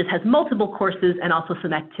those stages has multiple courses and also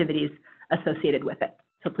some activities associated with it.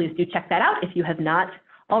 So please do check that out if you have not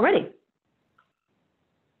already.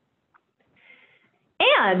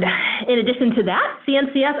 And in addition to that,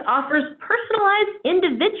 CNCF offers personalized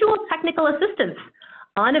individual technical assistance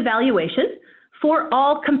on evaluation for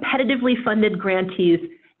all competitively funded grantees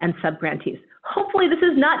and subgrantees. Hopefully this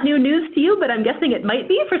is not new news to you, but I'm guessing it might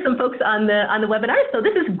be for some folks on the webinar. So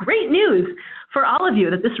this is great news for all of you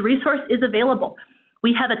that this resource is available.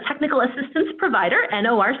 We have a technical assistance provider,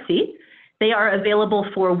 NORC. They are available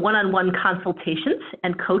for one-on-one consultations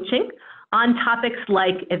and coaching on topics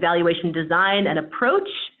like evaluation design and approach,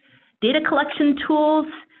 data collection tools,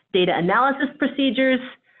 data analysis procedures,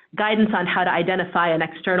 guidance on how to identify an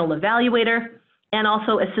external evaluator, and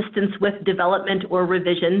also assistance with development or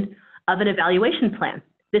revision of an evaluation plan.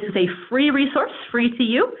 This is a free resource, free to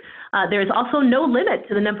you. There is also no limit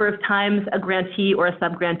to the number of times a grantee or a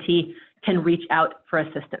subgrantee can reach out for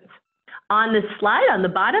assistance. On this slide on the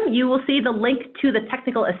bottom, you will see the link to the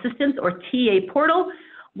Technical Assistance or TA portal,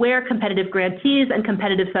 where competitive grantees and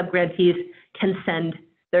competitive subgrantees can send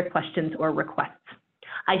their questions or requests.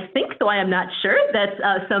 I think, though I am not sure, that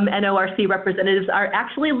some NORC representatives are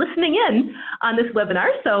actually listening in on this webinar.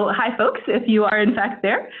 So hi, folks, if you are in fact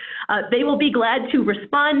there. They will be glad to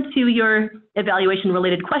respond to your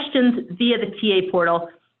evaluation-related questions via the TA portal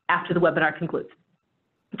after the webinar concludes.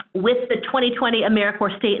 With the 2020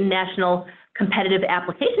 AmeriCorps State and National Competitive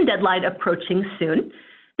Application Deadline approaching soon,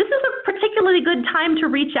 this is a particularly good time to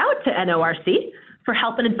reach out to NORC for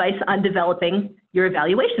help and advice on developing your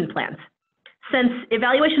evaluation plans. Since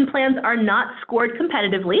evaluation plans are not scored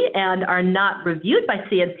competitively and are not reviewed by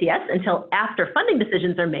CNCS until after funding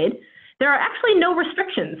decisions are made, there are actually no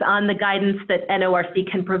restrictions on the guidance that NORC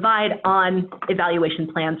can provide on evaluation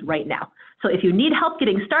plans right now. So if you need help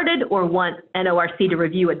getting started or want NORC to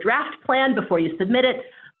review a draft plan before you submit it,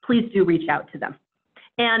 please do reach out to them.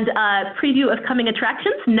 And preview of coming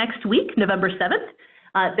attractions next week, November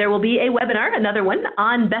 7th. There will be a webinar, another one,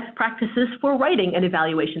 on best practices for writing an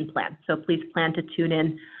evaluation plan. So please plan to tune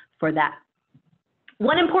in for that.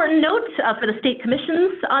 One important note for the state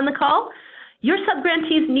commissions on the call, your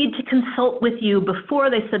subgrantees need to consult with you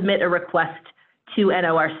before they submit a request to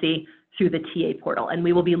NORC through the TA portal, and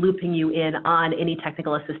we will be looping you in on any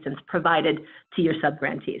technical assistance provided to your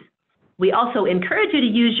subgrantees. We also encourage you to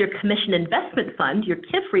use your Commission Investment Fund, your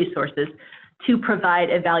KIF resources, to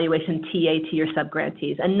provide evaluation TA to your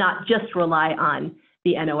subgrantees and not just rely on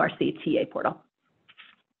the NORC TA portal.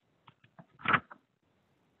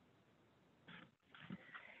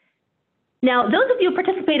 Now, those of you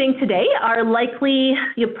participating today are likely,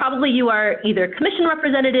 you are either commission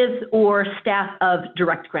representatives or staff of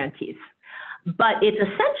direct grantees. But it's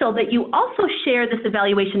essential that you also share this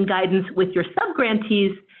evaluation guidance with your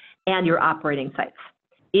subgrantees and your operating sites.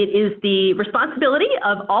 It is the responsibility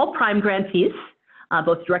of all prime grantees,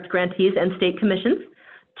 both direct grantees and state commissions,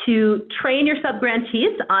 to train your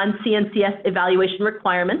subgrantees on CNCS evaluation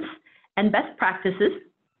requirements and best practices,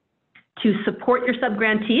 to support your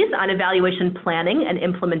subgrantees on evaluation planning and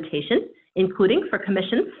implementation, including for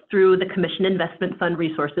commissions through the Commission Investment Fund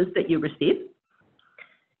resources that you receive.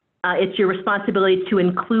 It's your responsibility to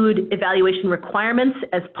include evaluation requirements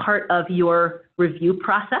as part of your review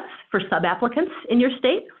process for sub-applicants in your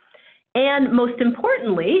state. And most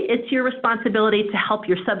importantly, it's your responsibility to help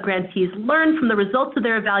your subgrantees learn from the results of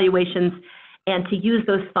their evaluations and to use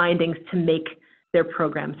those findings to make their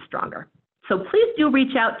programs stronger. So please do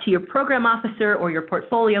reach out to your program officer or your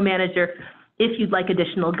portfolio manager if you'd like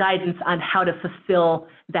additional guidance on how to fulfill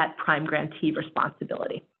that prime grantee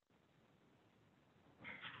responsibility.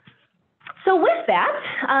 So with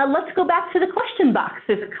that, let's go back to the question box.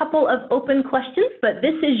 There's a couple of open questions, but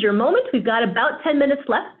this is your moment. We've got about 10 minutes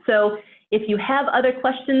left. So if you have other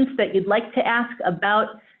questions that you'd like to ask about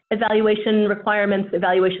evaluation requirements,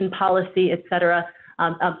 evaluation policy, et cetera,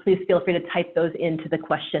 please feel free to type those into the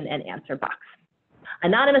question and answer box.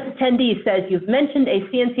 Anonymous attendee says, you've mentioned a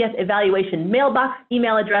CNCS evaluation mailbox,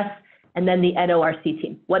 email address, and then the NORC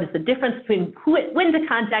team. What is the difference between when to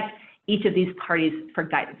contact each of these parties for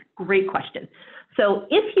guidance? Great question. So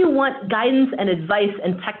if you want guidance and advice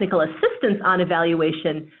and technical assistance on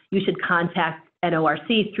evaluation, you should contact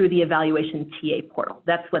NORC through the evaluation TA portal.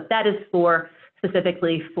 That's what that is for,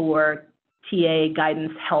 specifically for TA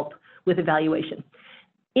guidance help with evaluation.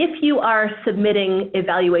 If you are submitting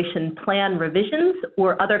evaluation plan revisions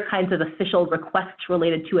or other kinds of official requests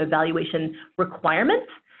related to evaluation requirements,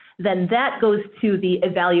 then that goes to the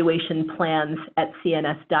evaluation plans at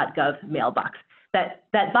cns.gov mailbox.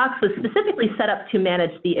 That box was specifically set up to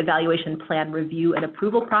manage the evaluation plan review and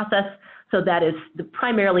approval process. So that is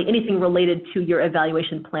primarily anything related to your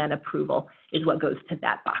evaluation plan approval is what goes to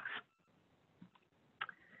that box.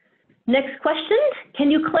 Next question,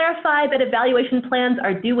 can you clarify that evaluation plans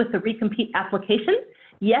are due with the recompete application?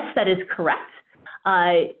 Yes, that is correct.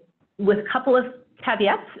 With a couple of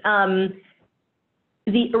caveats.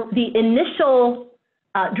 The initial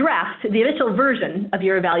draft, the initial version of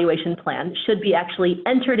your evaluation plan should be actually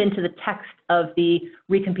entered into the text of the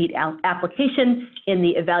recompete application in the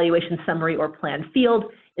evaluation summary or plan field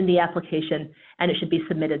in the application, and it should be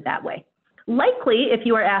submitted that way. Likely, if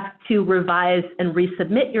you are asked to revise and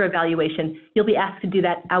resubmit your evaluation, you'll be asked to do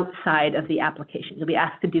that outside of the application. You'll be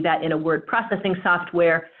asked to do that in a word processing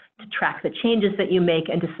software to track the changes that you make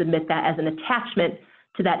and to submit that as an attachment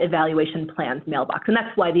to that evaluation plans mailbox. And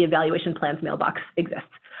that's why the evaluation plans mailbox exists.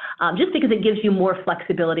 Just because it gives you more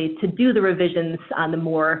flexibility to do the revisions on the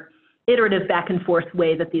more iterative back and forth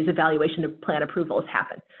way that these evaluation plan approvals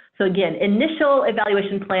happen. So again, initial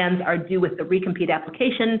evaluation plans are due with the recompete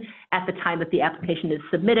application at the time that the application is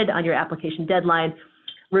submitted on your application deadline.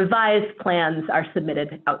 Revised plans are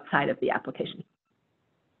submitted outside of the application.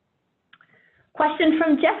 Question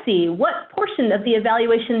from Jesse, what portion of the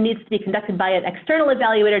evaluation needs to be conducted by an external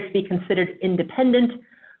evaluator to be considered independent?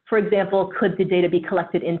 For example, could the data be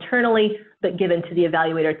collected internally but given to the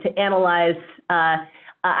evaluator to analyze?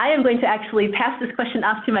 I am going to actually pass this question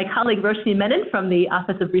off to my colleague Roshni Menon from the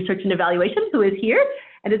Office of Research and Evaluation, who is here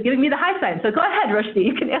and is giving me the high sign. So go ahead, Roshni,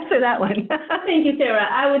 you can answer that one. Thank you, Sarah.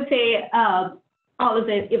 I would say all of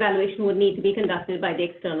the evaluation would need to be conducted by the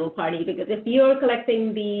external party, because if you're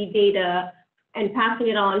collecting the data and passing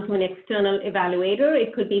it on to an external evaluator,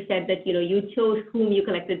 it could be said that you chose whom you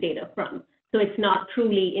collected data from. So it's not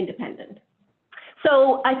truly independent.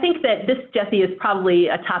 So I think that this, Jesse, is probably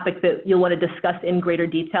a topic that you'll want to discuss in greater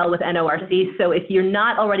detail with NORC. So if you're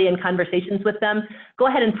not already in conversations with them, go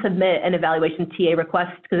ahead and submit an evaluation TA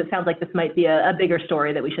request, because it sounds like this might be a bigger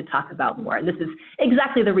story that we should talk about more. And this is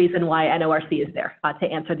exactly the reason why NORC is there, to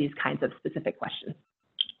answer these kinds of specific questions.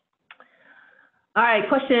 All right,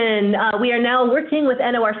 question. We are now working with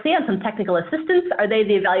NORC on some technical assistance. Are they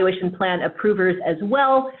the evaluation plan approvers as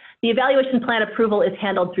well? The evaluation plan approval is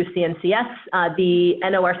handled through CNCS. The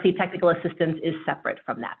NORC technical assistance is separate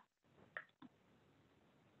from that.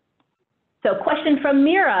 So question from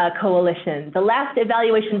Mira Coalition. The last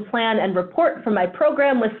evaluation plan and report for my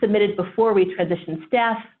program was submitted before we transitioned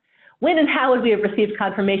staff. When and how would we have received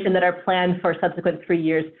confirmation that our plan for subsequent 3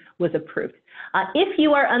 years was approved? If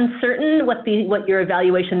you are uncertain what your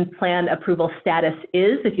evaluation plan approval status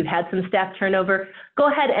is, if you've had some staff turnover, go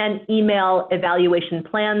ahead and email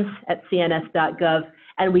evaluationplans@cns.gov,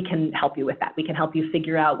 and we can help you with that. We can help you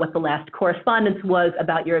figure out what the last correspondence was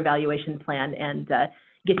about your evaluation plan and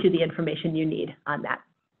get you the information you need on that.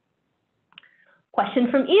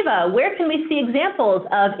 Question from Eva: where can we see examples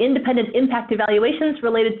of independent impact evaluations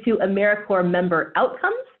related to AmeriCorps member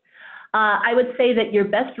outcomes? I would say that your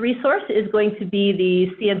best resource is going to be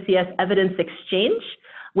the CNCS Evidence Exchange,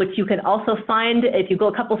 which you can also find if you go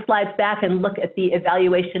a couple slides back and look at the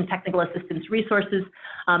Evaluation Technical Assistance Resources.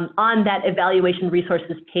 On that Evaluation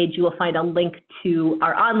Resources page, you will find a link to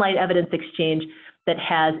our online evidence exchange that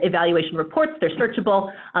has evaluation reports. They're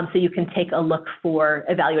searchable, so you can take a look for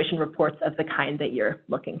evaluation reports of the kind that you're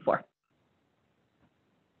looking for.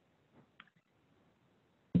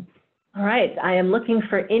 All right, I am looking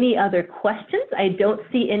for any other questions. I don't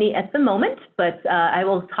see any at the moment, but I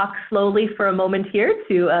will talk slowly for a moment here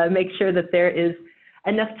to make sure that there is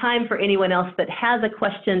enough time for anyone else that has a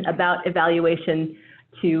question about evaluation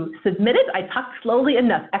to submit it. I talked slowly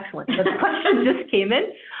enough. Excellent. So the question just came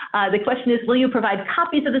in. The question is, will you provide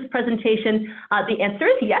copies of this presentation? The answer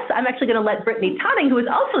is yes. I'm actually going to let Brittany Totting, who is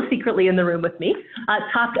also secretly in the room with me,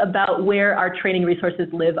 talk about where our training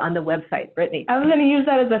resources live on the website. Brittany. I was going to use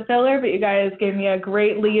that as a filler, but you guys gave me a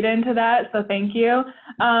great lead into that, so thank you.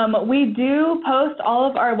 We do post all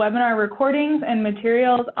of our webinar recordings and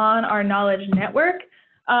materials on our Knowledge Network.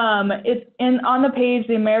 It's on the page,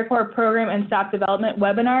 the AmeriCorps Program and Staff Development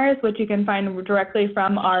Webinars, which you can find directly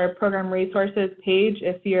from our Program Resources page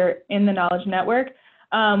if you're in the Knowledge Network.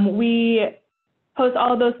 We post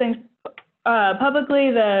all of those things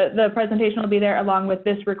publicly. The presentation will be there along with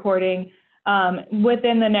this recording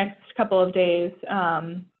within the next couple of days,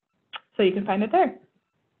 so you can find it there.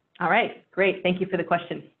 All right, great. Thank you for the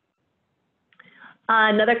question.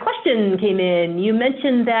 Another question came in. You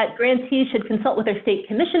mentioned that grantees should consult with their state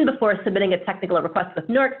commission before submitting a technical request with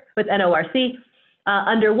NORC.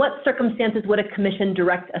 Under what circumstances would a commission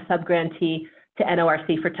direct a subgrantee to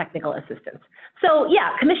NORC for technical assistance? So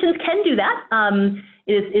yeah, commissions can do that.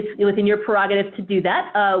 It's within your prerogative to do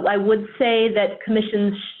that. I would say that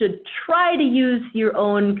commissions should try to use your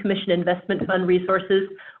own commission investment fund resources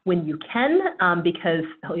when you can, because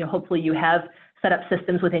hopefully you have set up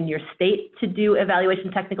systems within your state to do evaluation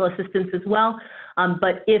technical assistance as well.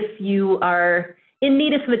 But if you are in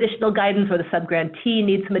need of some additional guidance or the subgrantee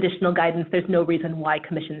needs some additional guidance, there's no reason why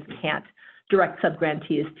commissions can't direct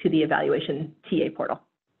subgrantees to the evaluation TA portal.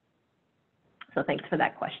 So thanks for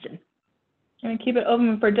that question. I'm going to keep it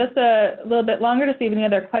open for just a little bit longer to see if any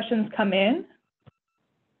other questions come in.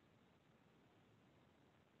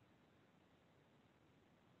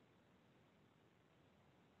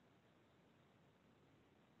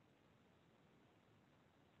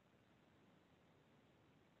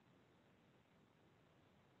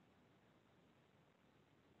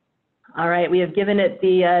 All right, we have given it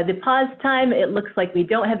the pause time. It looks like we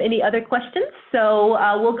don't have any other questions, so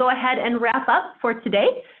we'll go ahead and wrap up for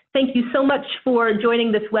today. Thank you so much for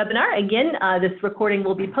joining this webinar. Again, this recording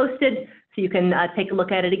will be posted, so you can take a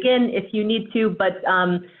look at it again if you need to. But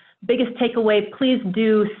biggest takeaway, please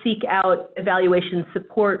do seek out evaluation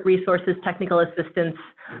support, resources, technical assistance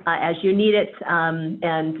as you need it,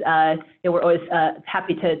 and we're always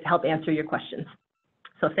happy to help answer your questions.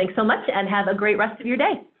 So thanks so much, and have a great rest of your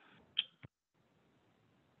day.